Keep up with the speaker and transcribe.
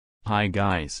Hi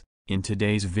guys, in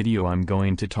today's video I'm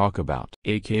going to talk about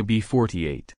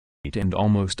AKB48 and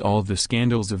almost all the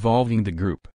scandals involving the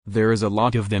group. There is a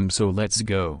lot of them, so let's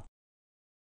go.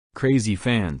 Crazy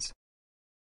fans.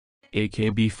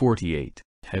 AKB48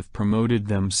 have promoted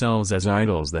themselves as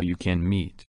idols that you can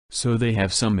meet, so they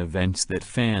have some events that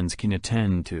fans can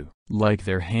attend to, like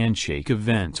their handshake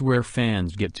events where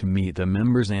fans get to meet the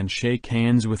members and shake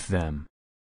hands with them.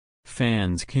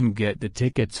 Fans can get the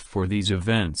tickets for these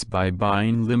events by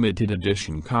buying limited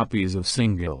edition copies of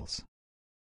singles.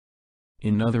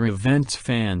 In other events,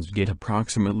 fans get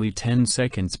approximately 10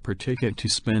 seconds per ticket to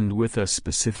spend with a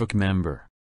specific member.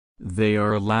 They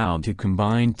are allowed to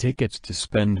combine tickets to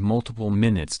spend multiple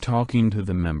minutes talking to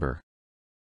the member.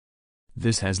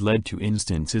 This has led to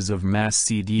instances of mass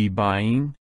CD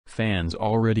buying. Fans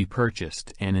already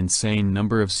purchased an insane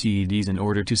number of CDs in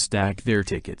order to stack their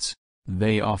tickets.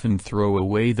 They often throw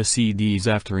away the CDs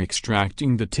after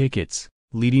extracting the tickets,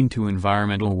 leading to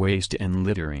environmental waste and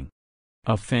littering.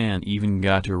 A fan even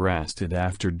got arrested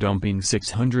after dumping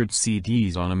 600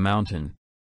 CDs on a mountain.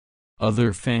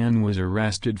 Other fan was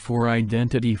arrested for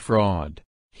identity fraud.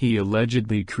 He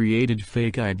allegedly created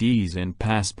fake IDs and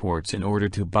passports in order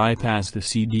to bypass the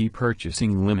CD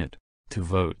purchasing limit, to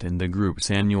vote in the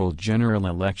group's annual general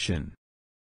election.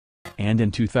 And in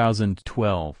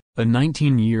 2012, a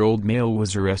 19-year-old male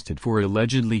was arrested for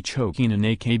allegedly choking an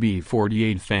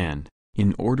AKB48 fan,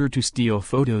 in order to steal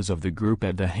photos of the group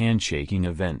at the handshaking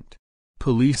event.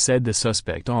 Police said the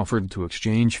suspect offered to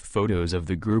exchange photos of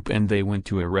the group and they went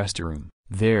to a restroom.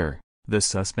 There, the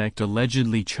suspect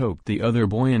allegedly choked the other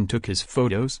boy and took his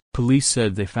photos. Police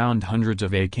said they found hundreds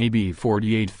of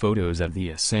AKB48 photos at the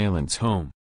assailant's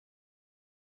home.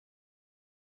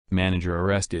 Manager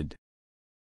arrested.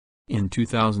 In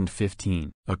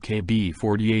 2015,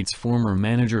 AKB48's former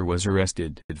manager was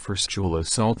arrested for sexual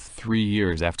assault 3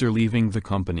 years after leaving the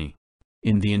company.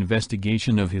 In the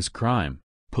investigation of his crime,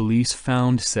 police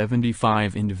found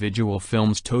 75 individual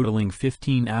films totaling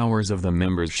 15 hours of the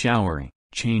members showering,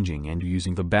 changing and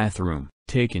using the bathroom,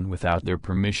 taken without their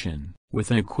permission,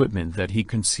 with equipment that he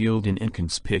concealed in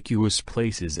inconspicuous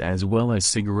places, as well as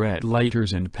cigarette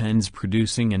lighters and pens,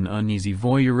 producing an uneasy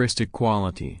voyeuristic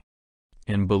quality.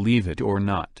 And believe it or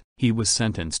not, he was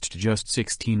sentenced to just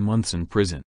 16 months in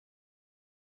prison.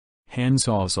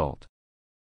 Handsaw assault.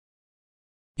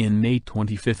 In May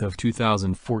 25 of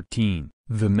 2014,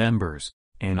 the members,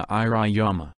 Anna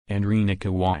Irayama and Rina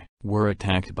Kawai, were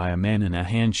attacked by a man in a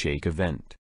handshake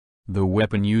event. The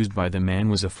weapon used by the man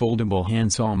was a foldable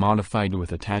handsaw modified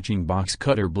with attaching box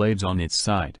cutter blades on its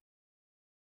side.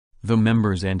 The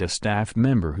members and a staff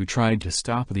member who tried to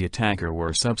stop the attacker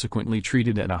were subsequently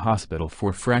treated at a hospital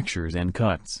for fractures and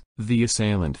cuts. The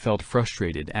assailant felt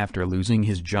frustrated after losing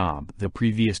his job the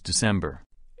previous December,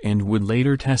 and would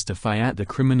later testify at the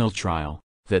criminal trial,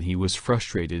 that he was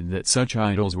frustrated that such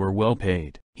idols were well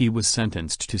paid. He was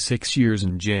sentenced to 6 years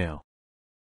in jail.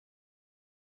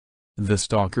 The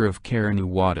stalker of Karen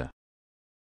Iwata.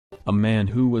 A man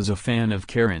who was a fan of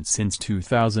Karen since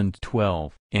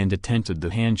 2012, and attended the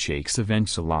handshakes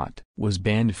events a lot, was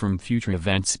banned from future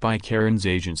events by Karen's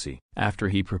agency, after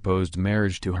he proposed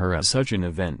marriage to her at such an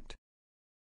event.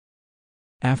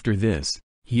 After this,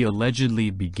 he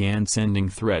allegedly began sending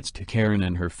threats to Karen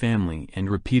and her family and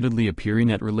repeatedly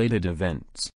appearing at related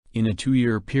events. In a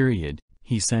 2-year period,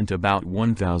 he sent about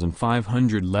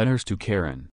 1,500 letters to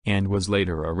Karen, and was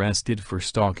later arrested for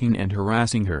stalking and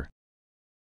harassing her.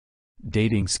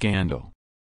 Dating scandal.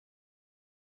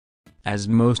 As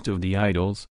most of the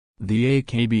idols, the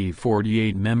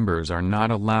AKB48 members are not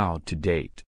allowed to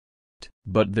date.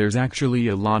 But there's actually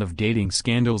a lot of dating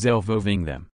scandals involving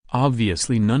them.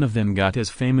 Obviously none of them got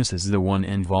as famous as the one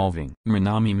involving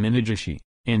Minami Minagishi,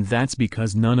 and that's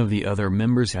because none of the other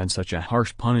members had such a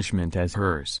harsh punishment as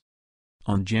hers.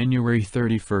 On January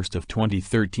 31 of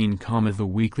 2013, the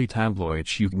weekly tabloid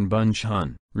Shuken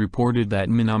Bunshun reported that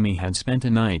Minami had spent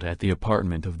a night at the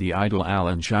apartment of the idol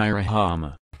Alan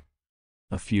Shirahama.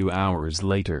 A few hours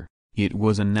later, it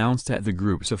was announced at the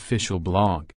group's official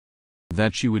blog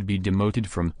that she would be demoted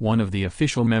from one of the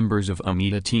official members of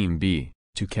Amida Team B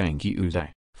to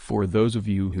Kankyuzai. For those of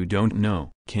you who don't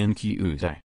know,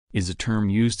 Kankyuzai is a term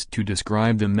used to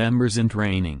describe the members in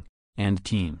training, and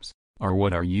teams are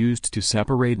what are used to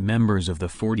separate members of the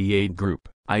 48 group.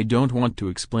 I don't want to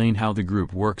explain how the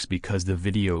group works because the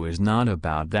video is not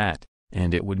about that,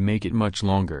 and it would make it much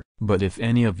longer. But if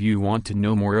any of you want to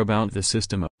know more about the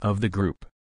system of the group,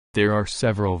 there are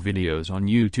several videos on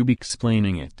YouTube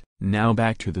explaining it. Now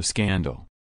back to the scandal.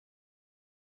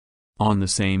 On the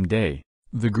same day,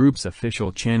 the group's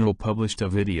official channel published a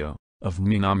video of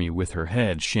Minami with her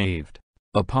head shaved.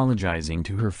 apologizing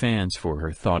to her fans for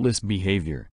her thoughtless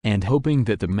behavior, and hoping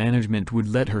that the management would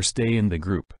let her stay in the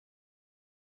group.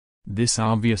 This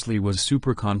obviously was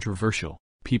super controversial.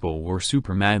 People were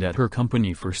super mad at her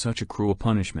company for such a cruel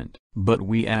punishment, but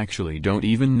we actually don't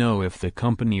even know if the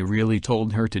company really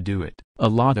told her to do it. A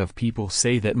lot of people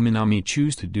say that Minami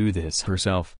chose to do this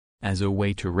herself, as a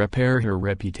way to repair her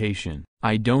reputation.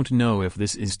 I don't know if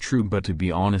this is true, but to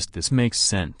be honest, this makes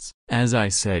sense. As I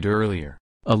said earlier,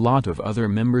 a lot of other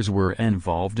members were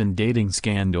involved in dating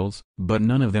scandals, but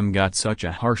none of them got such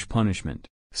a harsh punishment.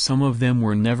 Some of them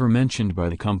were never mentioned by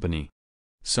the company.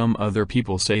 Some other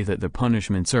people say that the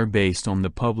punishments are based on the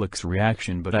public's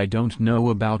reaction, but I don't know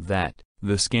about that.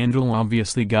 The scandal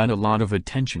obviously got a lot of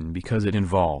attention because it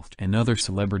involved another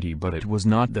celebrity, but it was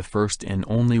not the first and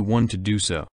only one to do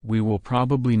so. We will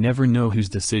probably never know whose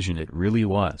decision it really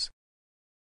was.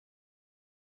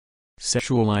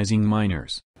 Sexualizing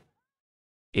minors.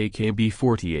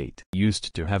 AKB48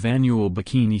 used to have annual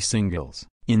bikini singles.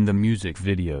 In the music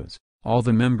videos, all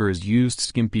the members used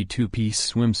skimpy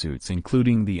two-piece swimsuits,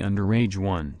 including the underage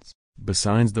ones.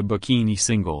 Besides the bikini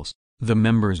singles, the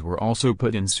members were also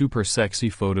put in super sexy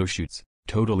photo shoots,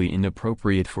 totally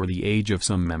inappropriate for the age of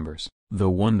some members. The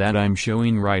one that I'm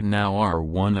showing right now are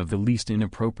one of the least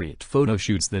inappropriate photo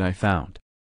shoots that I found.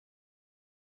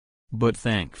 But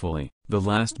thankfully, the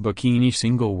last bikini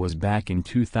single was back in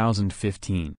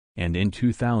 2015. And in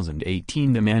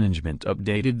 2018 the management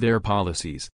updated their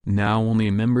policies. Now only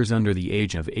members under the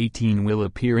age of 18 will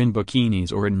appear in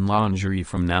bikinis or in lingerie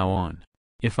from now on.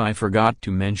 If I forgot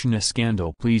to mention a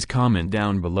scandal, please comment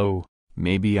down below.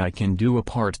 Maybe I can do a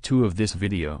part 2 of this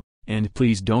video. And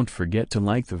please don't forget to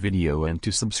like the video and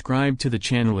to subscribe to the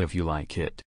channel if you like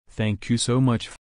it. Thank you so much.